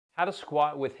How to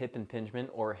squat with hip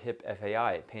impingement or hip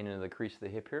FAI, pain into the crease of the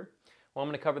hip here. Well, I'm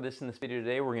going to cover this in this video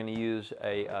today. We're going to use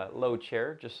a low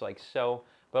chair, just like so,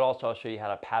 but also I'll show you how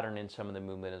to pattern in some of the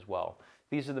movement as well.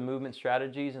 These are the movement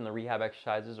strategies and the rehab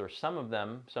exercises, or some of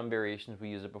them, some variations we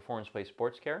use at Performance Play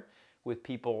Sports Care with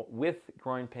people with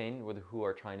groin pain who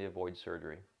are trying to avoid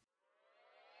surgery.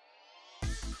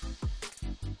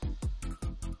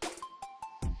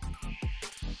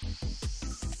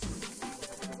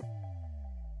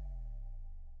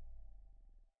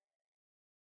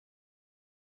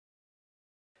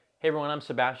 Hey everyone, I'm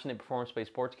Sebastian at Performance Play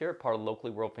Sports Care, part of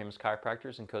locally world famous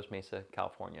chiropractors in Costa Mesa,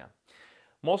 California.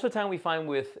 Most of the time we find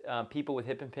with people with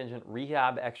hip impingement,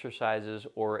 rehab exercises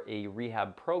or a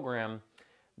rehab program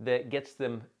that gets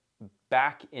them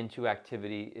back into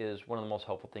activity is one of the most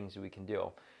helpful things that we can do.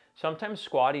 Sometimes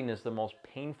squatting is the most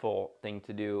painful thing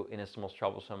to do and it's the most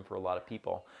troublesome for a lot of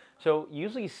people. So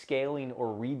usually scaling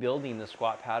or rebuilding the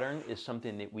squat pattern is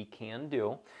something that we can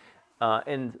do.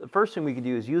 And the first thing we can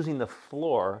do is using the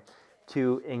floor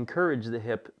to encourage the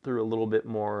hip through a little bit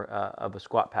more of a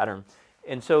squat pattern.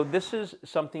 And so this is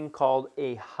something called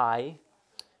a high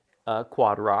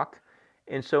quad rock.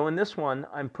 And so in this one,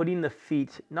 I'm putting the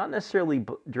feet not necessarily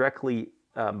directly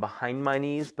behind my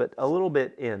knees, but a little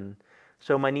bit in.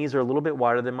 So my knees are a little bit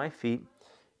wider than my feet.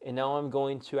 And now I'm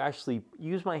going to actually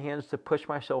use my hands to push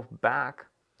myself back,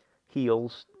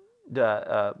 heels,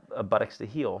 buttocks to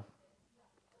heel.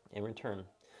 In return.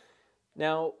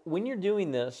 Now, when you're doing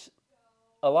this,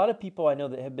 a lot of people I know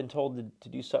that have been told to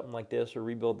do something like this or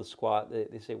rebuild the squat,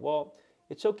 they say, well,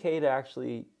 it's okay to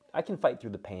actually, I can fight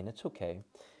through the pain, it's okay.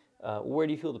 Where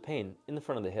do you feel the pain? In the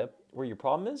front of the hip. Where your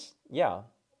problem is? Yeah.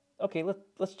 Okay,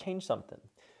 let's change something.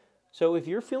 So if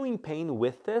you're feeling pain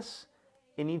with this,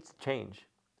 it needs to change.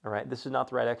 All right, this is not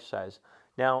the right exercise.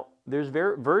 Now, there's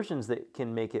versions that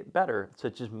can make it better,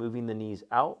 such as moving the knees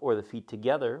out or the feet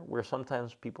together, where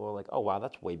sometimes people are like, oh, wow,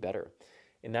 that's way better.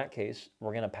 In that case,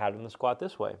 we're going to pattern the squat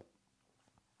this way.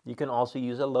 You can also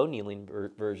use a low kneeling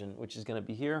version, which is going to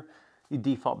be here. You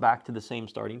default back to the same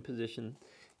starting position,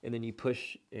 and then you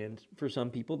push, and for some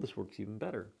people, this works even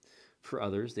better. For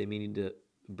others, they may need to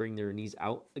bring their knees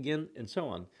out again, and so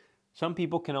on. Some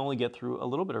people can only get through a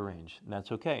little bit of range, and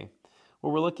that's okay.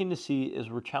 What we're looking to see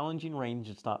is we're challenging range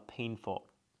that's not painful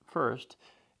first,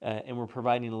 and we're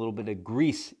providing a little bit of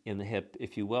grease in the hip,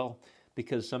 if you will,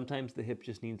 because sometimes the hip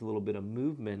just needs a little bit of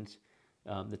movement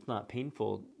that's not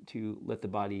painful to let the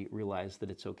body realize that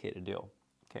it's okay to do.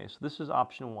 Okay, so this is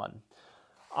option one.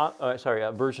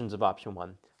 Versions of option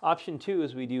one. Option two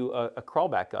is we do a crawl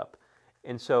back up.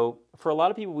 And so for a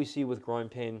lot of people we see with groin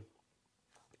pain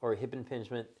or hip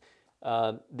impingement,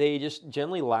 they just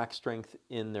generally lack strength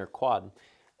in their quad.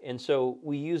 And so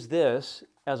we use this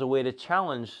as a way to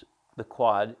challenge the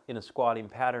quad in a squatting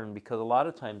pattern, because a lot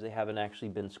of times they haven't actually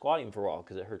been squatting for a while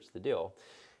because it hurts the deal.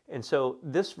 And so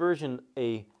this version,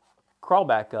 a crawl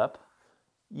back up,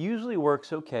 usually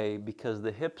works okay because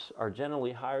the hips are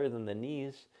generally higher than the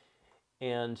knees,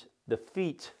 and the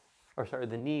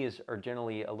knees are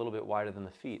generally a little bit wider than the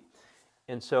feet.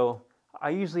 And so I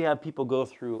usually have people go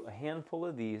through a handful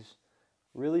of these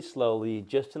really slowly,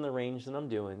 just in the range that I'm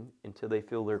doing, until they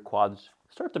feel their quads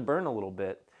start to burn a little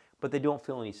bit, but they don't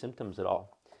feel any symptoms at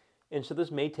all. And so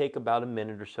this may take about a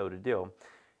minute or so to do.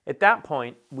 At that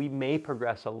point, we may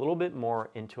progress a little bit more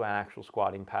into an actual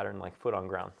squatting pattern like foot on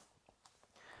ground.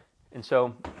 And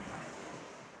so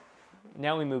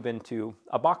now we move into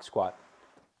a box squat.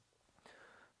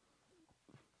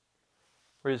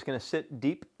 We're just going to sit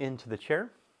deep into the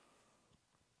chair,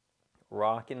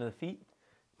 rock into the feet,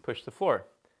 push the floor.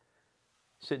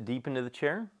 Sit deep into the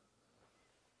chair.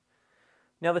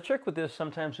 Now the trick with this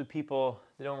sometimes with people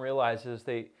they don't realize is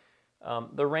the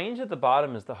range at the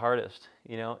bottom is the hardest,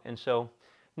 you know, and so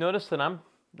notice that I'm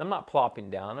not plopping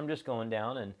down, I'm just going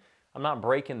down and I'm not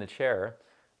breaking the chair.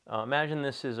 Imagine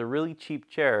this is a really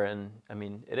cheap chair, and I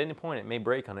mean at any point it may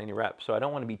break on any rep, so I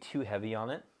don't want to be too heavy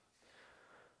on it.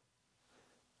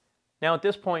 Now at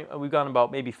this point we've gone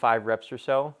about maybe 5 reps or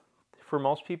so. For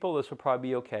most people, this will probably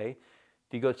be okay.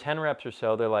 If you go 10 reps or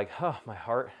so, they're like, oh, my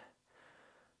heart,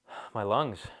 my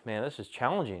lungs, man, this is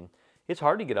challenging. It's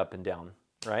hard to get up and down,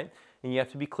 right? And you have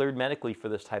to be cleared medically for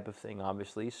this type of thing,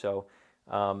 obviously. So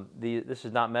this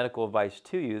is not medical advice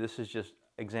to you. This is just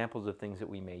examples of things that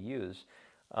we may use.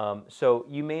 So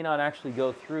you may not actually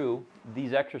go through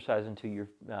these exercises until you're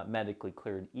medically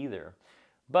cleared either.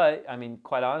 But, I mean,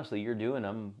 quite honestly, you're doing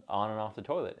them on and off the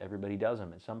toilet. Everybody does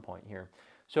them at some point here.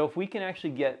 So if we can actually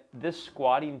get this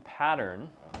squatting pattern,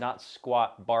 not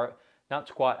squat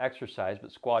exercise,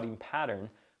 but squatting pattern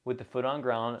with the foot on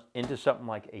ground into something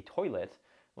like a toilet,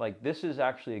 like this is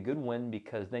actually a good win,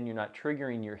 because then you're not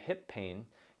triggering your hip pain,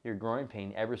 your groin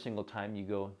pain every single time you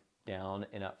go down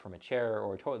and up from a chair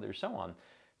or a toilet or so on.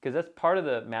 Because that's part of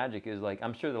the magic, is like,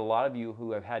 I'm sure that a lot of you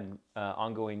who have had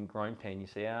ongoing groin pain, you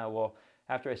say, yeah, well,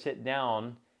 after I sit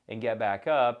down and get back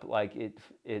up, like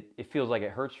it feels like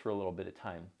it hurts for a little bit of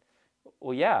time.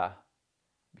 Well, yeah,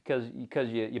 because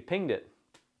you pinged it.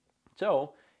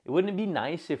 So wouldn't it be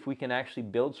nice if we can actually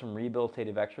build some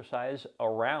rehabilitative exercise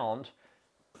around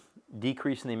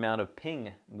decreasing the amount of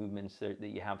ping movements that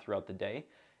you have throughout the day,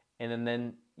 and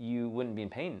then you wouldn't be in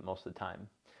pain most of the time.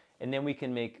 And then we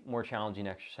can make more challenging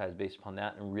exercise based upon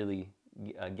that, and really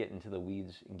get into the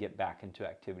weeds and get back into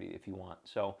activity if you want.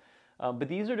 So, but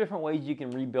these are different ways you can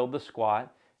rebuild the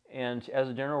squat. And as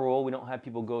a general rule, we don't have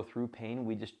people go through pain.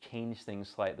 We just change things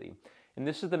slightly. And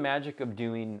this is the magic of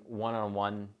doing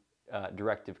one-on-one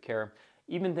directive care.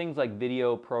 Even things like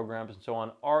video programs and so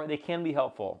on, they can be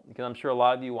helpful, because I'm sure a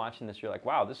lot of you watching this, you're like,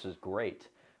 wow, this is great.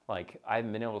 Like, I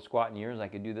haven't been able to squat in years. I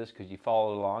could do this, because you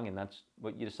followed along and that's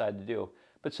what you decided to do.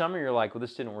 But some of you are like, well,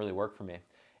 this didn't really work for me.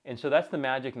 And so that's the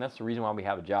magic, and that's the reason why we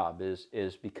have a job,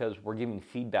 is because we're giving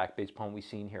feedback based upon what we've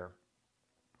seen here.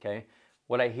 Okay?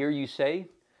 What I hear you say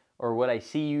or what I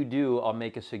see you do, I'll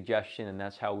make a suggestion, and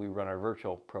that's how we run our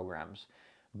virtual programs.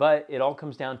 But it all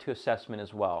comes down to assessment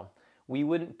as well. We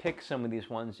wouldn't pick some of these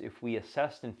ones if we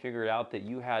assessed and figured out that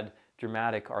you had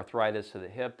dramatic arthritis of the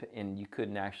hip and you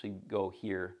couldn't actually go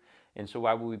here. And so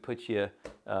why would we put you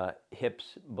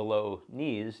hips below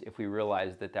knees if we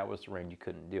realized that that was the range you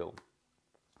couldn't do?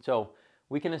 So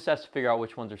we can assess to figure out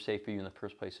which ones are safe for you in the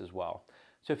first place as well.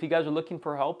 So if you guys are looking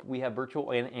for help, we have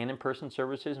virtual and in-person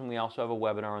services, and we also have a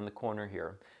webinar in the corner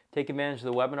here. Take advantage of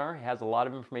the webinar. It has a lot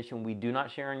of information we do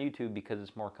not share on YouTube because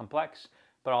it's more complex,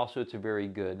 but also it's a very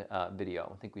good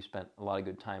video. I think we spent a lot of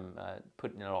good time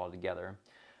putting it all together.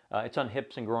 It's on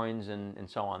hips and groins and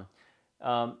so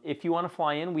on. If you want to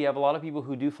fly in, we have a lot of people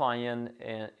who do fly in,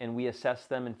 and we assess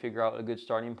them and figure out a good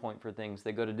starting point for things.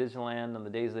 They go to Disneyland on the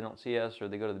days they don't see us, or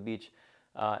they go to the beach,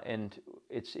 and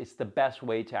it's the best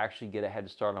way to actually get a head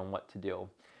start on what to do.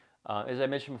 As I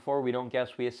mentioned before, we don't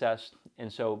guess, we assess,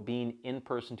 and so being in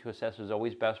person to assess is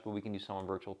always best, but we can do some on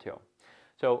virtual too.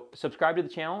 So subscribe to the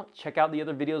channel, check out the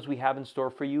other videos we have in store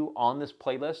for you on this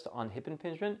playlist on hip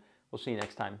impingement. We'll see you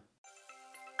next time.